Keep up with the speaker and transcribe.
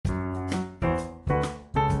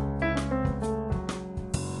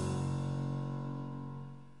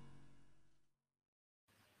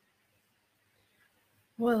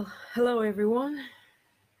Well, hello everyone.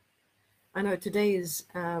 I know today is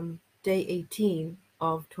day 18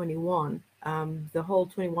 of 21. The whole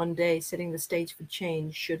 21 day setting the stage for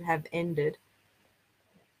change should have ended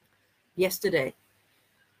yesterday.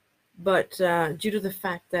 But due to the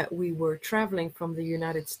fact that we were traveling from the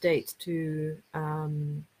United States to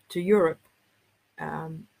Europe,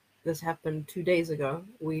 this happened 2 days ago.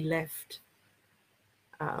 We left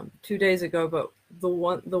 2 days ago, but the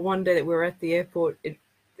one day that we were at the airport,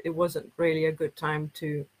 it wasn't really a good time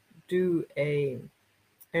to do a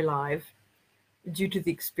live due to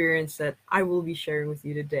the experience that I will be sharing with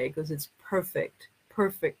you today, because it's perfect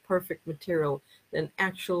material, an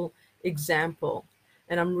actual example.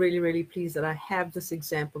 And I'm really, really pleased that I have this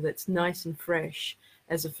example that's nice and fresh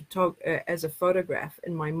as as a photograph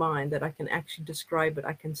in my mind, that I can actually describe it.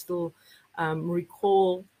 I can still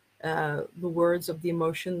recall the words of the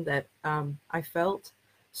emotion that I felt.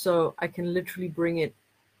 So I can literally bring it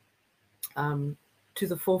to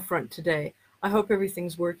the forefront today. I hope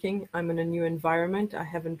everything's working. I'm in a new environment. I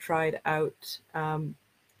haven't tried out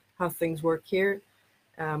how things work here.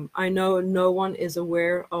 I know no one is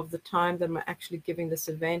aware of the time that I'm actually giving this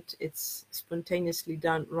event. It's spontaneously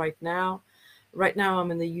done right now. Right now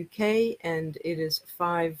I'm in the UK and it is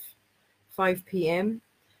 5 p.m.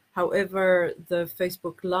 However, the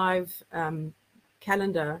Facebook Live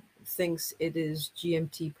calendar thinks it is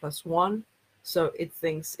GMT +1. So it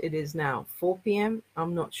thinks it is now 4 p.m.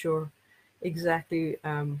 I'm not sure exactly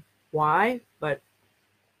why, but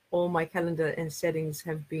all my calendar and settings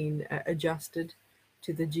have been adjusted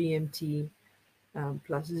to the GMT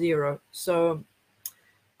 +0. So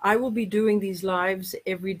I will be doing these lives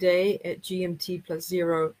every day at GMT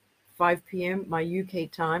 +0, 5 p.m. my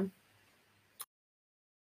UK time,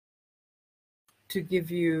 to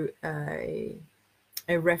give you a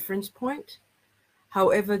reference point.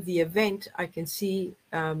 However, the event I can see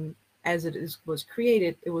as was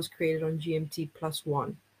created, it was created on GMT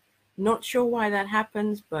 +1. Not sure why that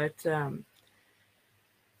happens, but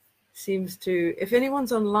seems to. If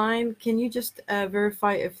anyone's online, can you just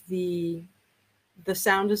verify if the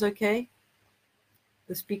sound is okay?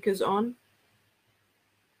 The speaker's on?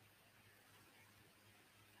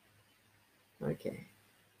 Okay,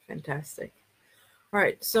 fantastic. All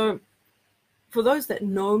right, so for those that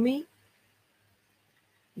know me,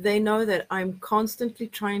 they know that I'm constantly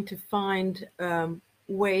trying to find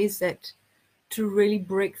ways that to really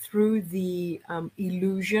break through the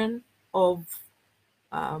illusion of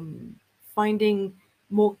finding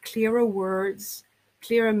more clearer words,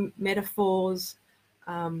 clearer metaphors,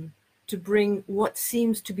 to bring what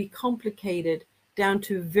seems to be complicated down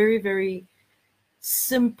to very, very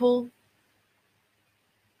simple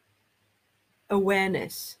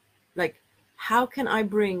awareness. Like, how can I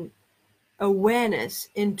bring awareness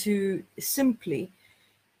into simply,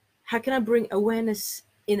 how can I bring awareness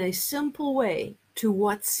in a simple way to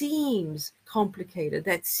what seems complicated,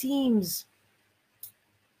 that seems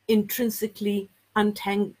intrinsically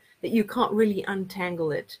that you can't really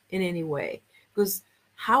untangle it in any way? Because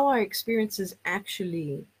how our experiences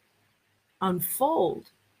actually unfold,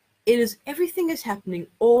 it is everything is happening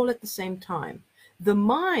all at the same time. The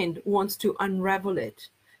mind wants to unravel it.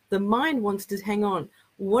 The mind wants to hang on.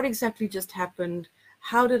 What exactly just happened?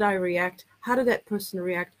 How did I react? How did that person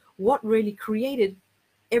react? What really created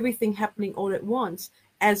everything happening all at once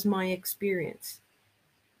as my experience?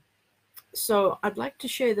 So I'd like to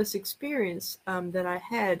share this experience that I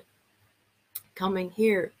had coming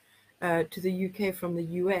here to the UK from the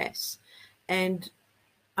US. And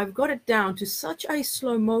I've got it down to such a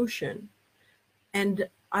slow motion, and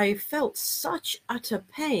I felt such utter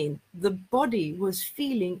pain. The body was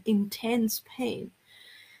feeling intense pain.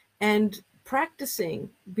 And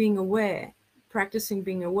practicing being aware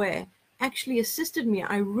actually assisted me.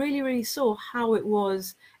 I really, really saw how it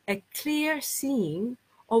was a clear seeing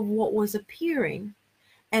of what was appearing,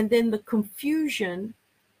 and then the confusion,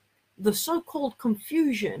 the so-called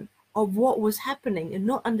confusion of what was happening and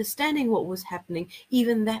not understanding what was happening,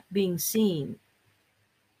 even that being seen.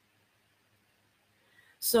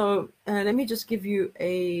 So let me just give you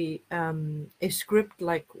a script,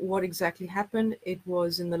 like what exactly happened. It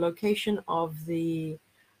was in the location of the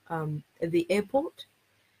airport.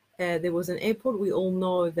 There was an airport. We all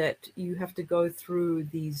know that you have to go through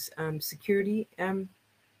these security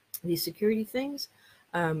things,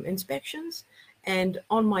 inspections. And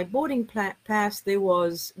on my boarding pass, there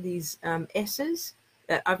was these S's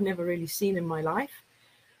that I've never really seen in my life.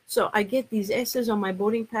 So I get these S's on my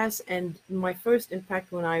boarding pass, and my first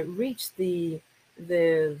impact when I reached the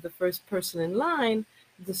first person in line,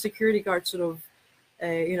 the security guard sort of,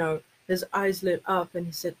 his eyes lit up and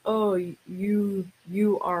he said, "Oh,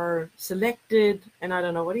 you are selected," and I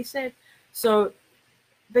don't know what he said. So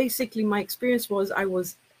basically my experience was I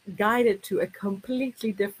was guided to a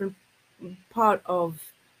completely different part of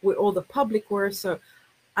where all the public were. So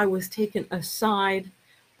I was taken aside,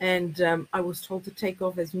 and I was told to take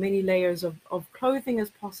off as many layers of clothing as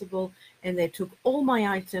possible. And they took all my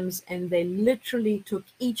items and they literally took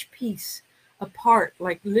each piece apart,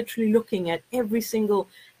 like literally looking at every single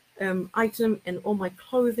item, and all my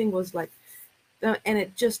clothing was like, and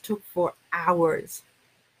it just took for hours.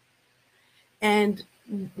 And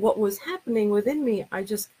what was happening within me, I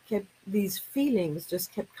just kept, these feelings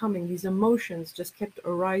just kept coming, these emotions just kept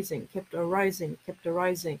arising, kept arising, kept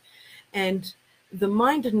arising. And the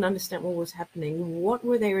mind didn't understand what was happening. What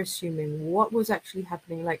were they assuming? What was actually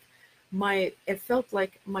happening? Like it felt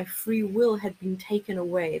like my free will had been taken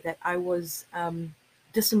away, that I was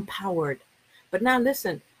disempowered. But now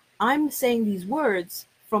listen, I'm saying these words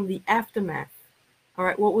from the aftermath. All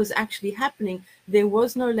right, what was actually happening? There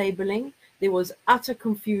was no labeling, there was utter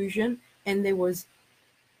confusion, and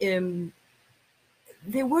um,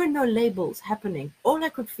 there were no labels happening. All I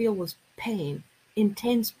could feel was pain,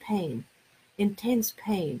 intense pain, intense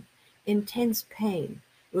pain, intense pain.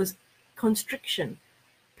 It was constriction,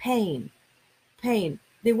 pain, pain.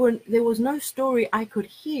 There was no story I could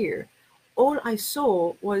hear. All I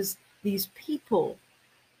saw was these people,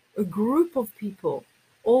 a group of people,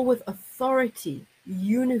 all with authority,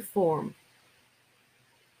 uniform,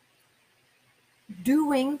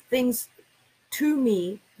 doing things to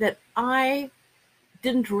me that I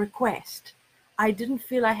didn't request. I didn't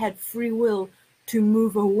feel I had free will to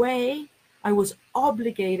move away. I was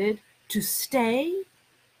obligated to stay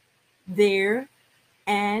there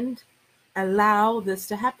and allow this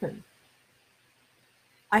to happen.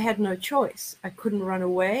 I had no choice. I couldn't run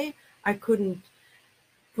away. I couldn't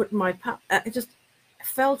put my I just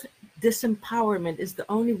felt disempowerment is the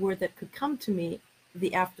only word that could come to me,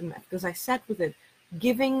 the aftermath, because I sat with it,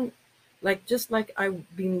 giving, like, just like I've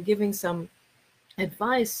been giving some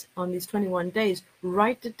advice on these 21 days.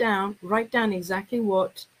 Write it down, write down exactly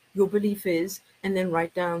what your belief is, and then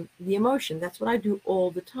write down the emotion. That's what I do all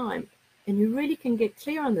the time, and you really can get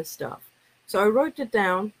clear on this stuff. So I wrote it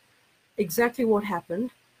down, exactly what happened,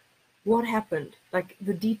 like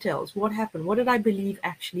the details, what happened, what did I believe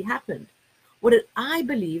actually happened, what did I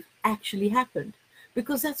believe actually happened,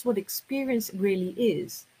 because that's what experience really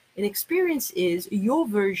is. An experience is your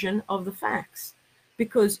version of the facts,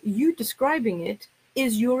 because you describing it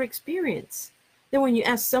is your experience. Then when you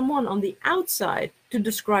ask someone on the outside to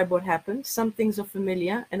describe what happened, some things are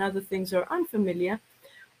familiar and other things are unfamiliar,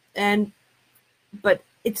 and but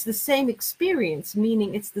it's the same experience,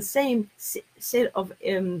 meaning it's the same set of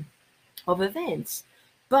events,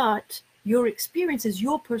 but your experience is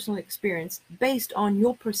your personal experience based on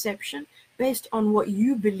your perception, based on what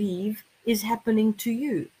you believe is happening to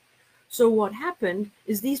you. So what happened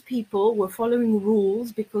is these people were following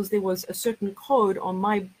rules because there was a certain code on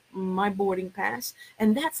my boarding pass,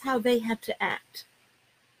 and that's how they had to act.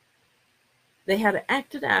 They had to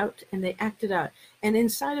act it out, and they acted out. And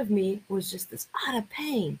inside of me was just this utter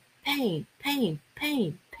pain, pain, pain,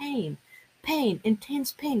 pain, pain, pain,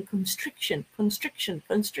 intense pain, constriction, constriction,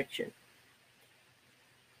 constriction.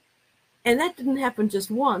 And that didn't happen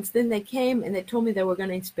just once. Then they came and they told me they were going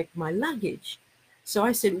to inspect my luggage. So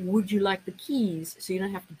I said, would you like the keys so you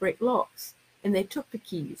don't have to break locks? And they took the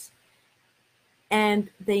keys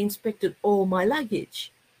and they inspected all my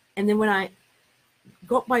luggage. And then when I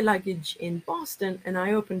got my luggage in Boston and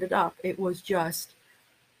I opened it up, it was just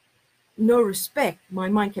no respect. My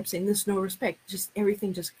mind kept saying, "There's no respect." Just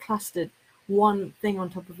everything just clustered, one thing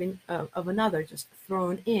on top of another, just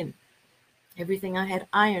thrown in. Everything I had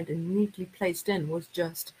ironed and neatly placed in was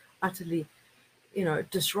just utterly,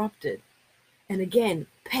 disrupted. And again,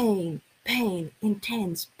 pain, pain,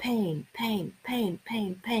 intense pain, pain, pain,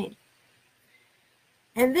 pain, pain.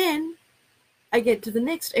 And then I get to the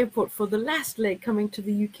next airport for the last leg coming to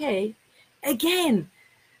the UK. Again,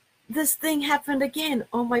 this thing happened again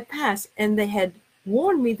on my pass, and they had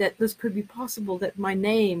warned me that this could be possible, that my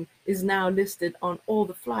name is now listed on all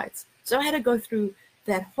the flights. So I had to go through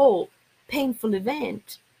that whole painful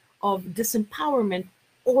event of disempowerment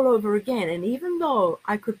all over again. And even though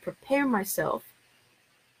I could prepare myself,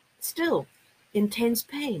 still intense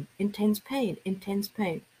pain, intense pain, intense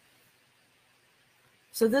pain.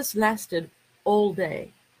 So this lasted all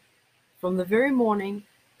day, from the very morning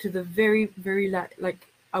to the very, very like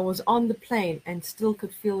I was on the plane and still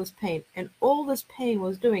could feel this pain. And all this pain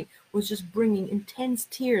was doing was just bringing intense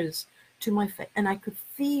tears to my face. And I could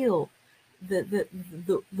feel the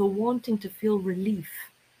wanting to feel relief.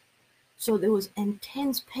 So there was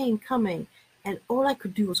intense pain coming, and all I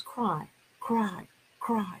could do was cry, cry,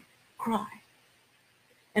 cry, cry.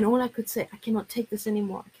 And all I could say, I cannot take this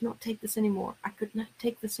anymore. I cannot take this anymore. I could not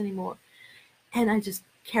take this anymore. And I just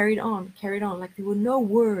carried on, like there were no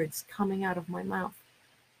words coming out of my mouth.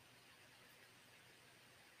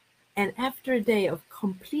 And after a day of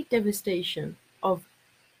complete devastation, of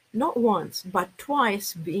not once, but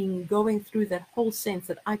twice going through that whole sense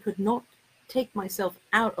that I could not take myself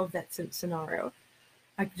out of that scenario.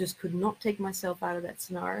 I just could not take myself out of that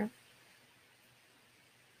scenario.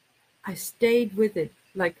 I stayed with it.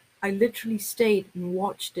 Like, I literally stayed and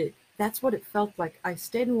watched it. That's what it felt like. I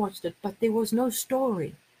stayed and watched it, but there was no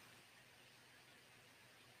story.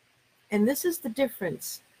 And this is the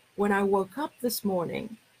difference. When I woke up this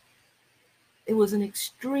morning, it was an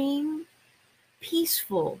extreme,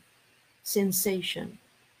 peaceful sensation,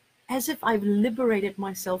 as if I've liberated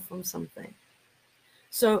myself from something.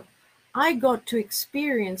 So I got to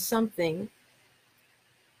experience something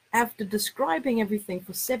after describing everything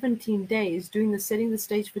for 17 days, doing the setting the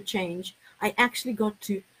stage for change. I actually got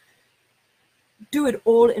to do it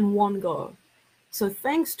all in one go. So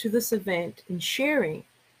thanks to this event and sharing,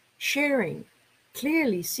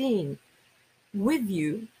 clearly seeing with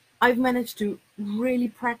you, I've managed to really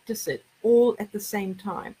practice it all at the same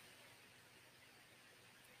time.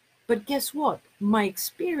 But guess what? My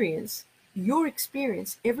experience, your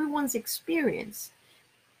experience, everyone's experience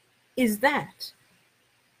is that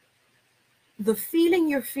the feeling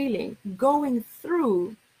you're feeling going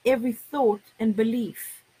through every thought and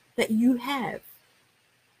belief that you have.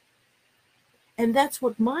 And that's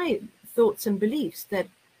what my thoughts and beliefs, that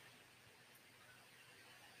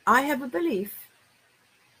I have a belief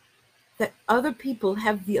that other people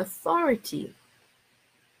have the authority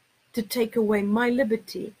to take away my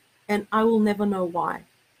liberty, and I will never know why.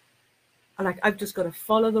 Like, I've just got to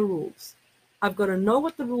follow the rules. I've got to know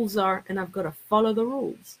what the rules are, and I've got to follow the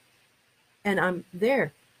rules. And I'm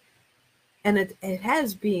there. And it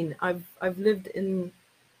has been, I've lived in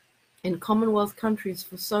Commonwealth countries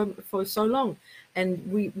for so long,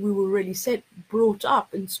 and we were really brought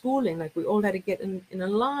up in schooling, like we all had to get in a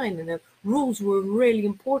line, and the rules were really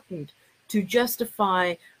important to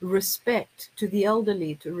justify respect to the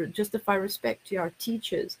elderly, to justify respect to our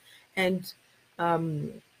teachers. And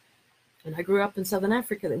I grew up in Southern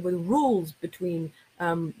Africa. There were rules between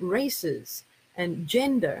races and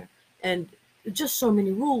gender, and just so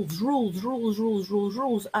many rules.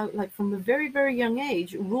 Like, from a very, very young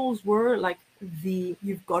age, rules were like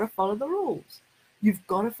you've got to follow the rules. You've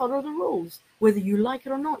got to follow the rules. Whether you like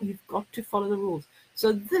it or not, you've got to follow the rules.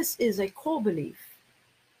 So this is a core belief.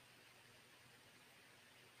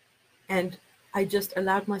 And I just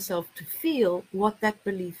allowed myself to feel what that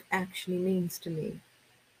belief actually means to me.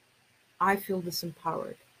 I feel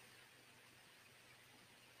disempowered.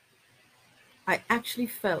 I actually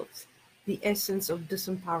felt the essence of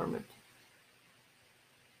disempowerment.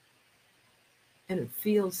 And it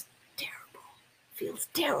feels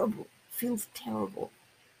terrible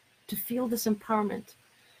to feel disempowerment.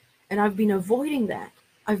 And I've been avoiding that.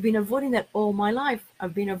 I've been avoiding that all my life.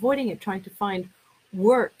 I've been avoiding it, trying to find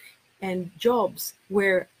work and jobs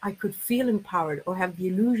where I could feel empowered or have the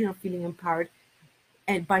illusion of feeling empowered,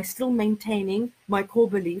 and by still maintaining my core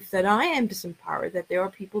belief that I am disempowered, that there are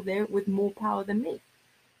people there with more power than me.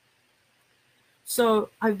 So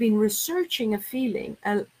I've been researching a feeling,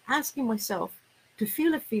 asking myself to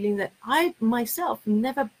feel a feeling that I myself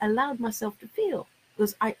never allowed myself to feel,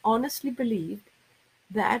 because I honestly believed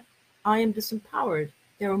that I am disempowered.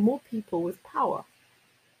 There are more people with power.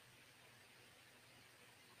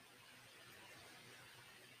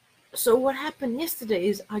 So what happened yesterday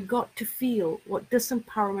is I got to feel what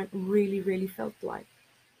disempowerment really, really felt like.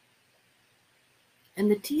 And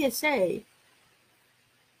the TSA,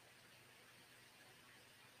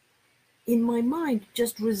 in my mind,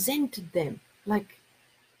 just resented them. Like,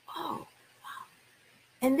 oh, wow.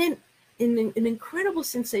 And then an incredible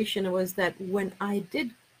sensation was that when I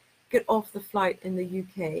did get off the flight in the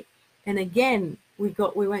UK, and again, we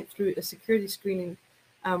went through a security screening,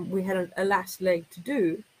 we had a last leg to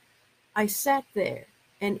do. I sat there,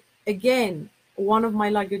 and again, one of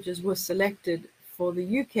my luggages was selected for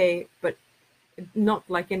the UK, but not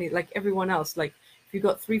like everyone else. Like, if you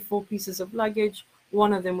got 3-4 pieces of luggage,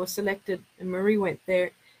 one of them was selected, and Marie went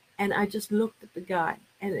there. And I just looked at the guy,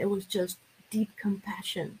 and it was just deep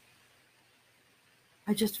compassion.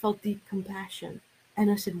 I just felt deep compassion.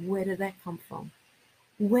 And I said, where did that come from?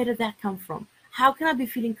 Where did that come from? How can I be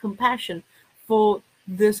feeling compassion for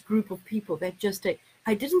this group of people that just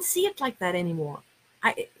I didn't see it like that anymore.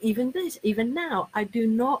 Even now, I do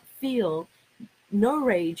not feel no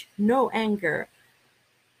rage, no anger.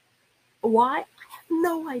 Why? I have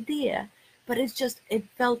no idea. But it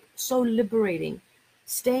felt so liberating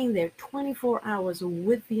staying there 24 hours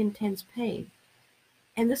with the intense pain.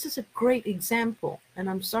 And this is a great example. And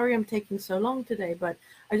I'm sorry I'm taking so long today, but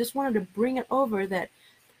I just wanted to bring it over that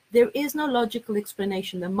there is no logical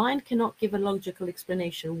explanation. The mind cannot give a logical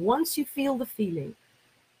explanation. Once you feel the feeling,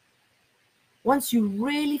 once you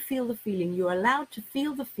really feel the feeling, you're allowed to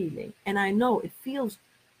feel the feeling. And I know it feels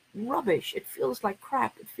rubbish. It feels like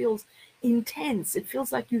crap. It feels intense. It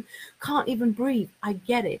feels like you can't even breathe. I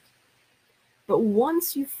get it. But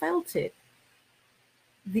once you felt it,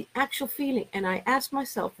 the actual feeling, and I asked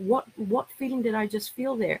myself, what feeling did I just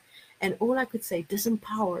feel there? And all I could say,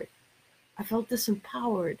 disempowered. I felt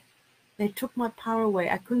disempowered. They took my power away.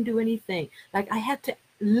 I couldn't do anything. Like I had to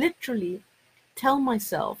literally tell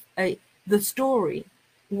myself the story,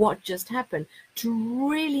 what just happened, to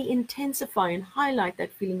really intensify and highlight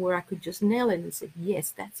that feeling where I could just nail it and say,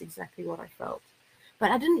 yes, that's exactly what I felt.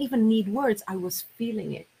 But I didn't even need words. I was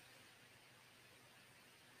feeling it.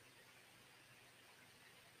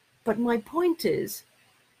 But my point is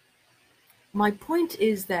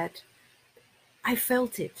that I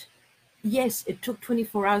felt it. Yes, it took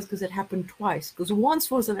 24 hours because it happened twice. Because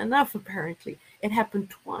once wasn't enough, apparently. It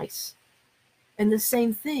happened twice. And the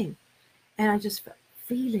same thing. And I just felt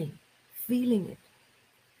feeling it.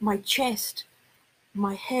 My chest,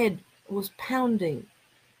 my head was pounding.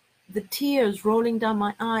 The tears rolling down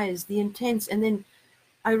my eyes, the intense. And then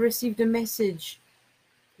I received a message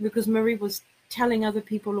because Marie was telling other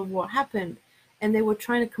people of what happened. And they were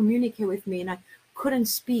trying to communicate with me. And I couldn't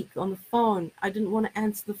speak on the phone. I didn't want to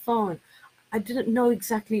answer the phone. I didn't know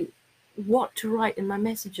exactly what to write in my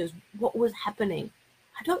messages, what was happening.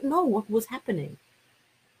 I don't know what was happening.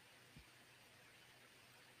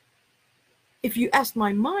 If you asked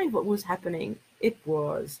my mind what was happening, it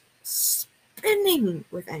was spinning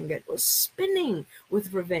with anger. It was spinning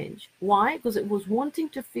with revenge. Why? Because it was wanting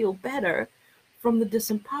to feel better from the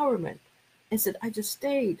disempowerment. Instead, I just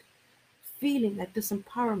stayed feeling that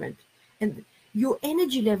disempowerment. And your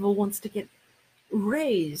energy level wants to get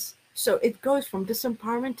raised. So it goes from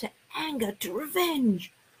disempowerment to anger to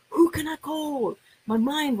revenge. Who can I call? My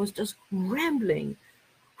mind was just rambling.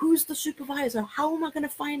 Who's the supervisor? How am I going to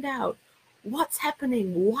find out? What's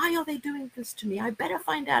happening? Why are they doing this to me? I better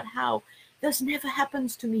find out how. This never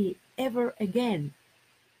happens to me ever again.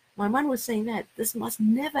 My mind was saying that this must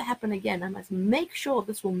never happen again. I must make sure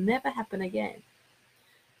this will never happen again.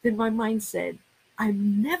 Then my mind said,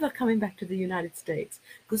 I'm never coming back to the United States,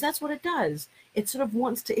 because that's what it does. It sort of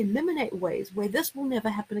wants to eliminate ways where this will never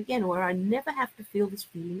happen again, where I never have to feel this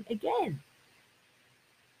feeling again.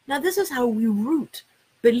 Now, this is how we root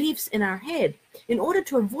beliefs in our head. In order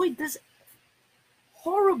to avoid this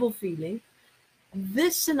horrible feeling,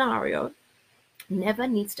 this scenario never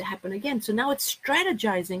needs to happen again. So now it's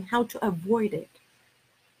strategizing how to avoid it.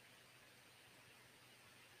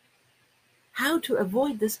 How to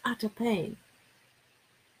avoid this utter pain.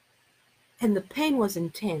 And the pain was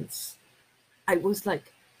intense. I was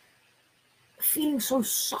like feeling so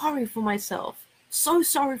sorry for myself,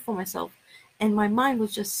 And my mind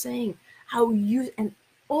was just saying how and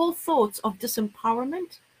all thoughts of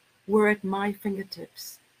disempowerment were at my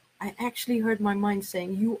fingertips. I actually heard my mind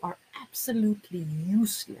saying, you are absolutely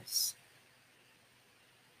useless.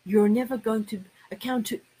 You're never going to account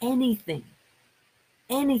to anything.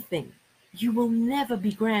 Anything. You will never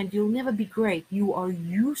be grand. You'll never be great. You are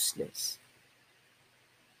useless.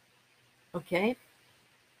 Okay?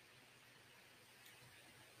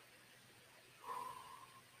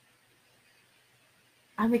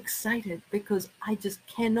 I'm excited because I just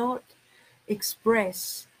cannot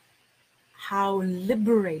express how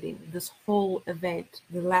liberating this whole event,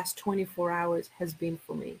 the last 24 hours, has been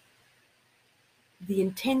for me. The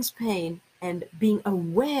intense pain and being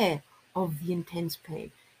aware of the intense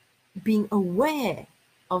pain. Being aware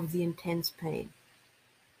of the intense pain.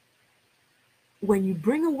 When you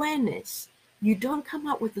bring awareness, you don't come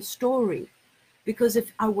up with a story. Because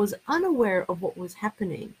if I was unaware of what was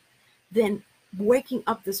happening, then waking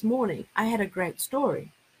up this morning, I had a great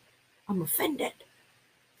story. I'm offended.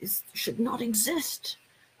 This should not exist.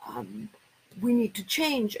 We need to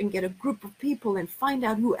change and get a group of people and find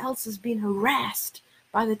out who else has been harassed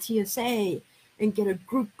by the TSA and get a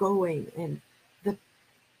group going. And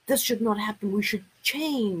this should not happen. We should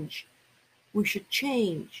change. We should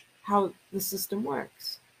change how the system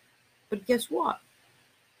works. But guess what?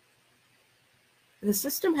 The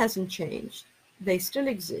system hasn't changed. They still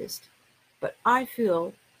exist. But I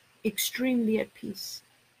feel extremely at peace.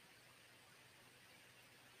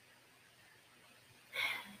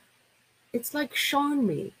 it's like shown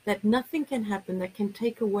me that nothing can happen that can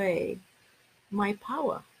take away my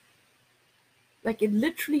power. Like it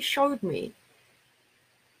literally showed me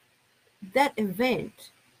that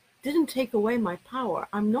event didn't take away my power.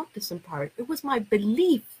 I'm not disempowered. It was my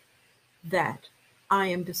belief that I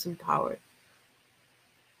am disempowered.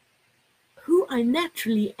 Who I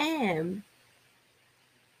naturally am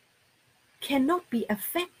cannot be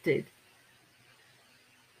affected.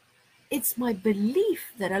 It's my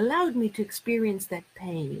belief that allowed me to experience that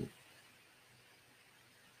pain.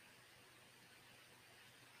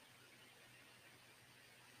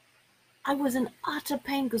 I was in utter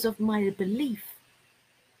pain because of my belief.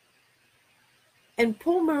 And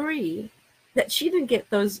poor Marie, that she didn't get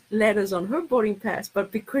those letters on her boarding pass,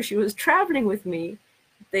 but because she was traveling with me,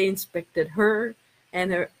 they inspected her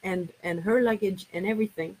and her luggage and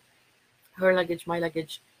everything. Her luggage, my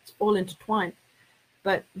luggage, it's all intertwined.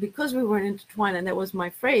 But because we weren't intertwined, and that was my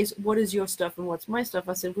phrase, what is your stuff and what's my stuff?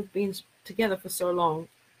 I said, we've been together for so long,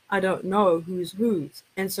 I don't know who's whose.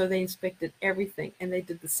 And so they inspected everything, and they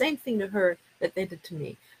did the same thing to her that they did to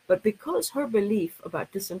me. But because her belief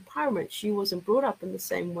about disempowerment, she wasn't brought up in the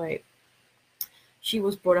same way. She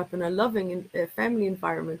was brought up in a loving family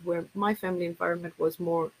environment, where my family environment was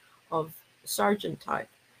more of sergeant type.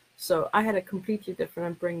 So I had a completely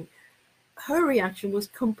different upbringing. Her reaction was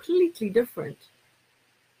completely different.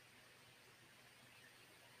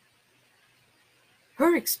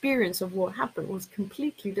 Her experience of what happened was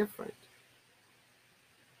completely different.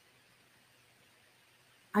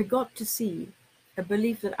 I got to see a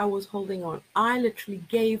belief that I was holding on. I literally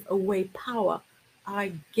gave away power.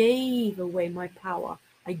 I gave away my power.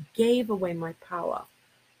 I gave away my power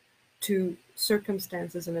to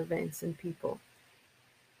circumstances and events and people.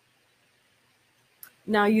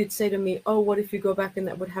 Now you'd say to me, oh, what if you go back and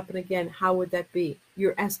that would happen again? How would that be?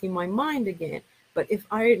 You're asking my mind again. But if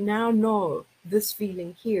I now know this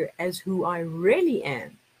feeling here as who I really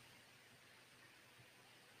am,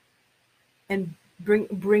 and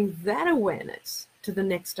bring that awareness to the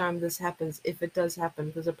next time this happens, if it does happen,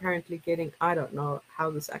 because apparently I don't know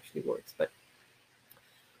how this actually works, but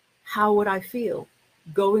how would I feel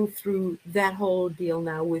going through that whole deal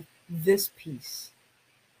now with this piece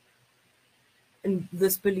and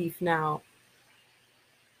this belief now?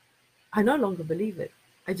 I no longer believe it.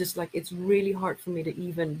 I just it's really hard for me to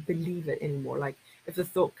even believe it anymore. Like if the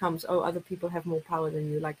thought comes, oh, other people have more power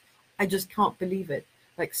than you, I just can't believe it.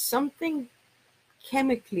 Like something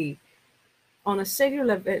chemically on a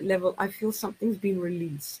cellular level, I feel something's been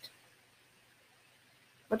released.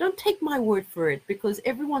 But don't take my word for it, because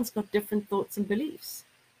everyone's got different thoughts and beliefs.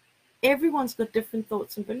 Everyone's got different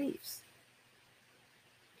thoughts and beliefs.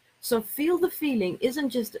 So feel the feeling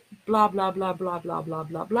isn't just blah, blah, blah, blah, blah, blah,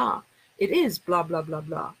 blah, blah. It is blah, blah, blah,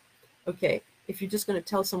 blah. Okay, if you're just going to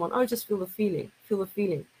tell someone, oh, just feel the feeling, feel the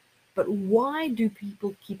feeling. But why do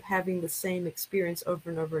people keep having the same experience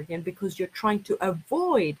over and over again? Because you're trying to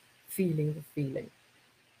avoid feeling the feeling.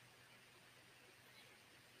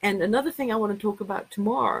 And another thing I want to talk about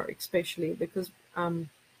tomorrow, especially because I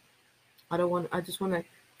just want to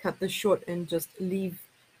cut this short and just leave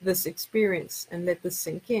this experience and let this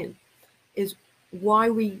sink in, is why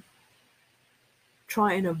we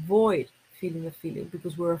try and avoid feeling the feeling,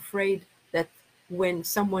 because we're afraid that when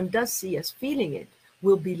someone does see us feeling it,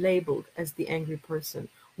 we'll be labeled as the angry person.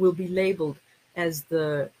 We'll be labeled as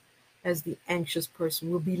the anxious person.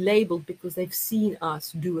 We'll be labeled because they've seen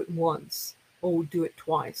us do it once or do it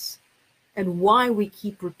twice. And why we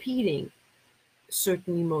keep repeating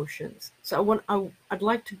certain emotions. So I'd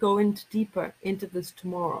like to go deeper into this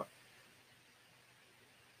tomorrow.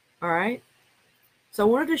 All right. So I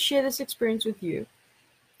wanted to share this experience with you,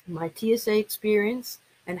 my TSA experience,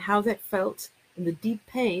 and how that felt, and the deep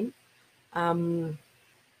pain.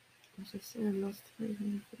 As I said, I lost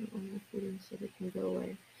on my feelings so they can go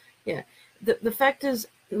away. Yeah. The fact is,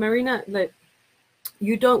 Marina, that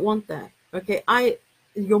you don't want that. Okay.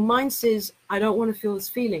 Your mind says, I don't want to feel this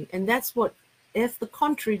feeling. And that's the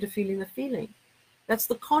contrary to feeling the feeling. That's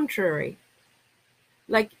the contrary.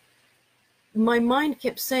 Like my mind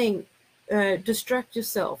kept saying, distract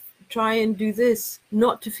yourself, try and do this,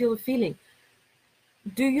 not to feel the feeling.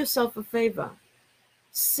 Do yourself a favor.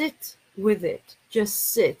 Sit with it.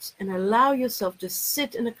 Just sit and allow yourself to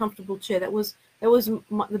sit in a comfortable chair. That was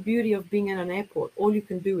the beauty of being in an airport. All you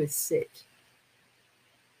can do is sit.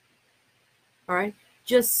 All right?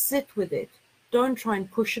 Just sit with it. Don't try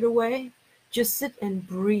and push it away. Just sit and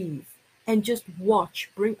breathe and just watch.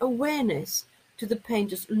 Bring awareness to the pain.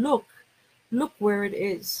 Just look where it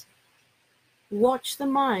is. Watch the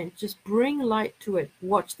mind. Just bring light to it.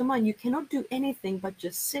 Watch the mind. You cannot do anything but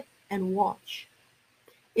just sit and watch.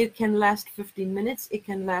 It can last 15 minutes, it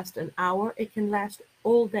can last an hour, it can last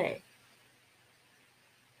all day.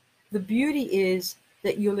 The beauty is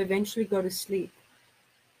that you'll eventually go to sleep.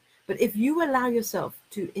 But if you allow yourself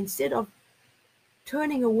to, instead of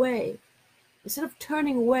turning away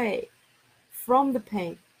from the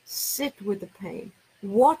pain, sit with the pain.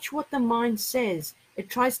 Watch what the mind says. It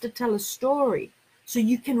tries to tell a story so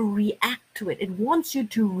you can react to it. It wants you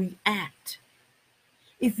to react.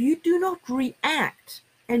 If you do not react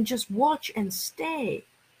and just watch and stay,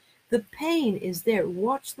 the pain is there.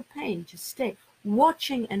 Watch the pain, just stay.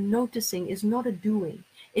 Watching and noticing is not a doing.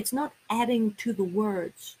 It's not adding to the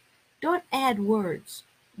words. Don't add words.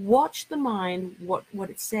 Watch the mind, what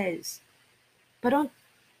it says. But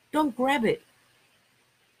don't grab it.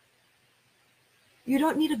 You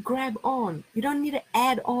don't need to grab on. You don't need to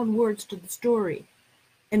add on words to the story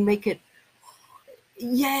and make it,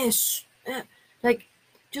 yes. Like,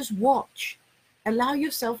 just watch. Allow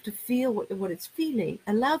yourself to feel what it's feeling.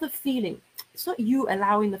 Allow the feeling. It's not you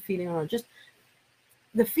allowing the feeling or not. Just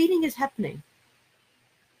the feeling is happening.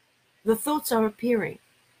 The thoughts are appearing.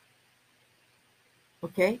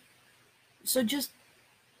 Okay? So just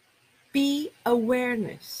be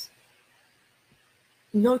awareness.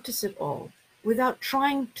 Notice it all without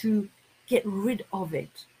trying to get rid of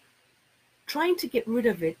it. Trying to get rid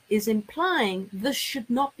of it is implying this should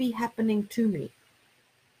not be happening to me.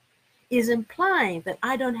 Is implying that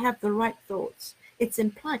I don't have the right thoughts. It's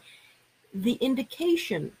implying the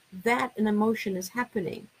indication that an emotion is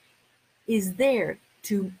happening is there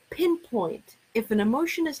to pinpoint if an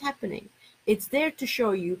emotion is happening. It's there to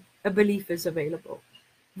show you a belief is available.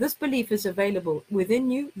 This belief is available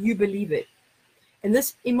within you, you believe it. And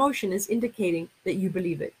this emotion is indicating that you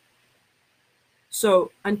believe it.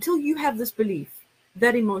 So until you have this belief,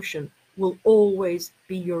 that emotion will always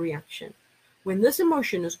be your reaction. When this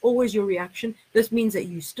emotion is always your reaction, this means that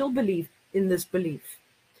you still believe in this belief.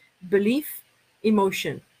 Belief,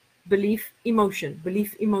 emotion, belief, emotion,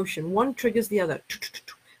 belief, emotion. One triggers the other.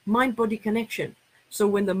 Mind-body connection. So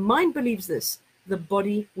when the mind believes this, the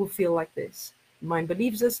body will feel like this. Mind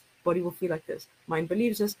believes this, body will feel like this. Mind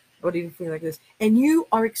believes this, body will feel like this. And you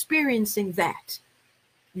are experiencing that.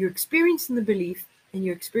 You're experiencing the belief and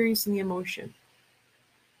you're experiencing the emotion.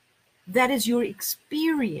 That is your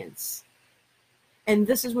experience. And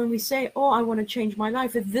this is when we say, oh, I want to change my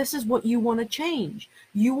life. If this is what you want to change,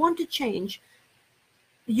 you want to change.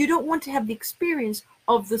 You don't want to have the experience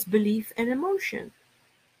of this belief and emotion.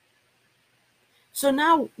 So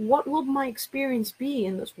now, what will my experience be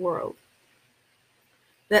in this world?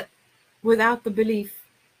 That without the belief,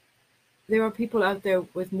 there are people out there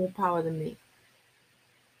with more power than me.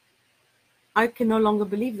 I can no longer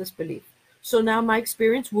believe this belief. So now my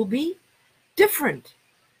experience will be different.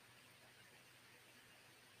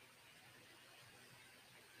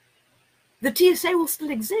 The TSA will still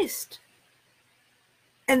exist.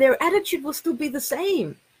 And their attitude will still be the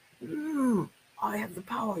same. I have the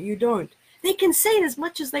power, you don't. They can say it as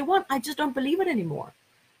much as they want. I just don't believe it anymore.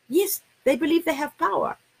 Yes, they believe they have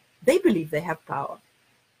power. They believe they have power.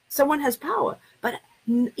 Someone has power. But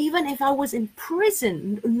even if I was in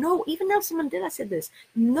prison, no, even Nelson Mandela said this,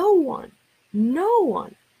 no one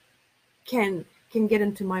can get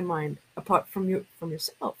into my mind apart from you, from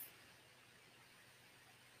yourself.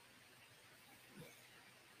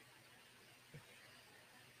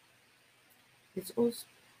 It's also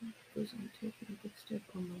because I'm taking a big step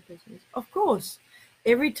on my business. Of course,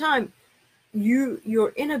 every time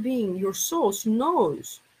your inner being, your source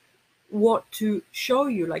knows what to show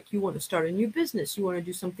you. Like you want to start a new business, you want to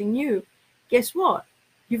do something new. Guess what?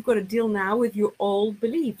 You've got to deal now with your old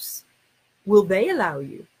beliefs. Will they allow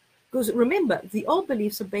you? Because remember, the old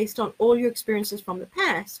beliefs are based on all your experiences from the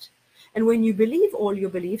past. And when you believe all your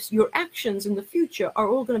beliefs, your actions in the future are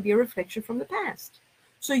all going to be a reflection from the past.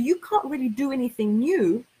 So you can't really do anything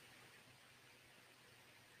new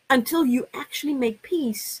until you actually make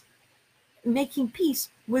peace, making peace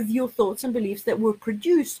with your thoughts and beliefs that were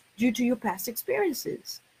produced due to your past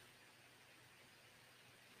experiences.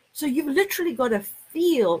 So you've literally got to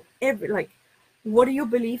feel what are your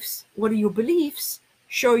beliefs? What are your beliefs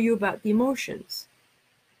show you about the emotions?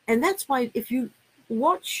 And that's why if you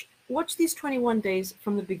watch these 21 days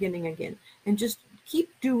from the beginning again and just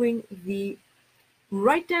keep doing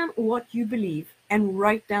write down what you believe and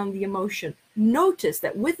write down the emotion. Notice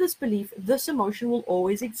that with this belief, this emotion will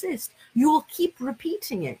always exist. You will keep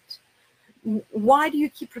repeating it. Why do you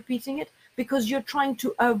keep repeating it? Because you're trying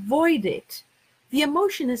to avoid it. The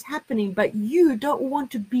emotion is happening, but you don't want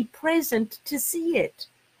to be present to see it.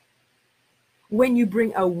 When you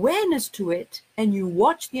bring awareness to it and you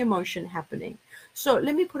watch the emotion happening. So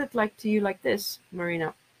let me put it to you like this,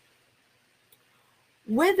 Marina.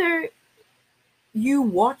 Whether you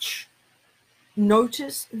watch,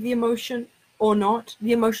 notice the emotion or not,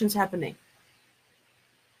 the emotion's happening.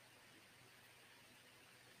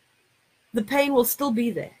 The pain will still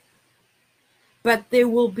be there. But there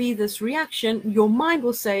will be this reaction. Your mind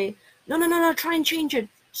will say, no, no, no, no, try and change it.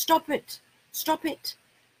 Stop it. Stop it.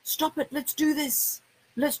 Stop it. Let's do this.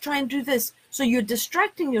 Let's try and do this. So you're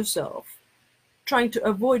distracting yourself, trying to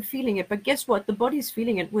avoid feeling it. But guess what? The body's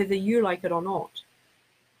feeling it whether you like it or not,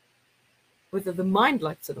 whether the mind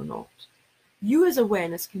likes it or not. You as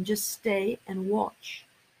awareness can just stay and watch.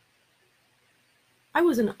 I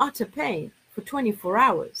was in utter pain for 24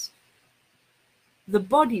 hours. The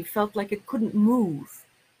body felt like it couldn't move.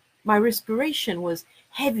 My respiration was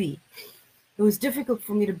heavy. It was difficult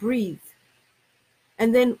for me to breathe.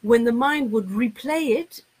 And then when the mind would replay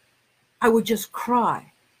it, I would just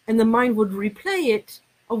cry. And the mind would replay it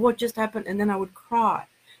of what just happened, and then I would cry.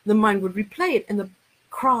 The mind would replay it and the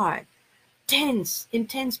cry. Tense,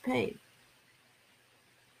 intense pain.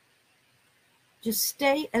 Just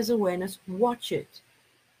stay as awareness, watch it.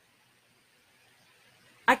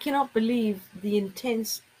 I cannot believe the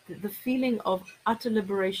feeling of utter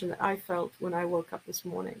liberation that I felt when I woke up this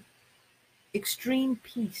morning. Extreme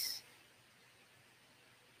peace.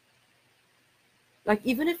 Like,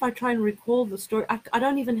 even if I try and recall the story, I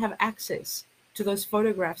don't even have access to those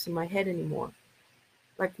photographs in my head anymore.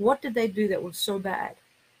 Like, what did they do that was so bad?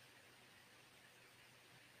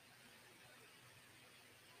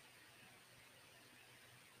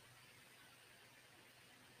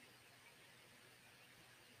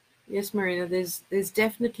 Yes, Marina, there's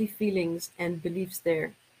definitely feelings and beliefs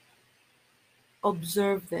there.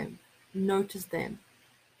 Observe them, notice them.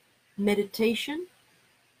 Meditation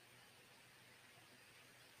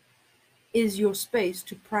is your space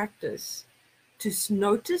to practice, to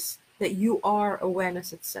notice that you are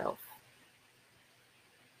awareness itself.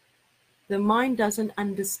 The mind doesn't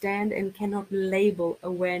understand and cannot label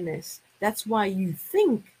awareness. That's why you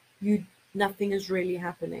think nothing is really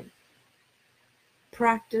happening.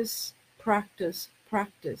 Practice, practice,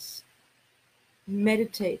 practice.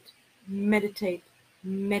 Meditate, meditate,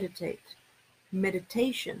 meditate.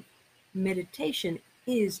 Meditation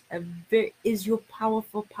is your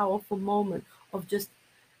powerful moment of just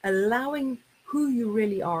allowing who you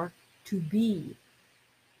really are to be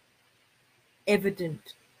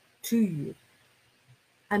evident to you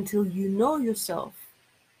until you know yourself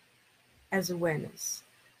as awareness.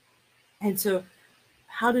 And so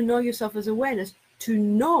how to know yourself as awareness? To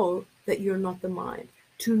know that you're not the mind,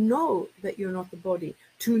 to know that you're not the body,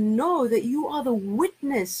 to know that you are the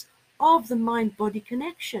witness of the mind-body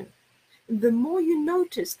connection. The more you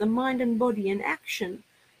notice the mind and body in action,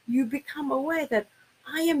 you become aware that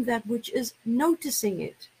I am that which is noticing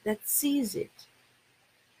it, that sees it.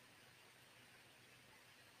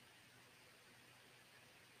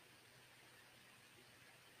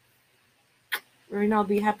 Marina, I'll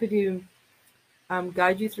be happy to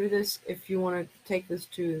guide you through this if you want to take this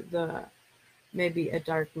to maybe a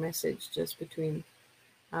dark message just between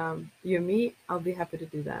you and me. I'll be happy to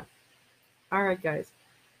do that. All right, guys.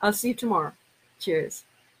 I'll see you tomorrow. Cheers.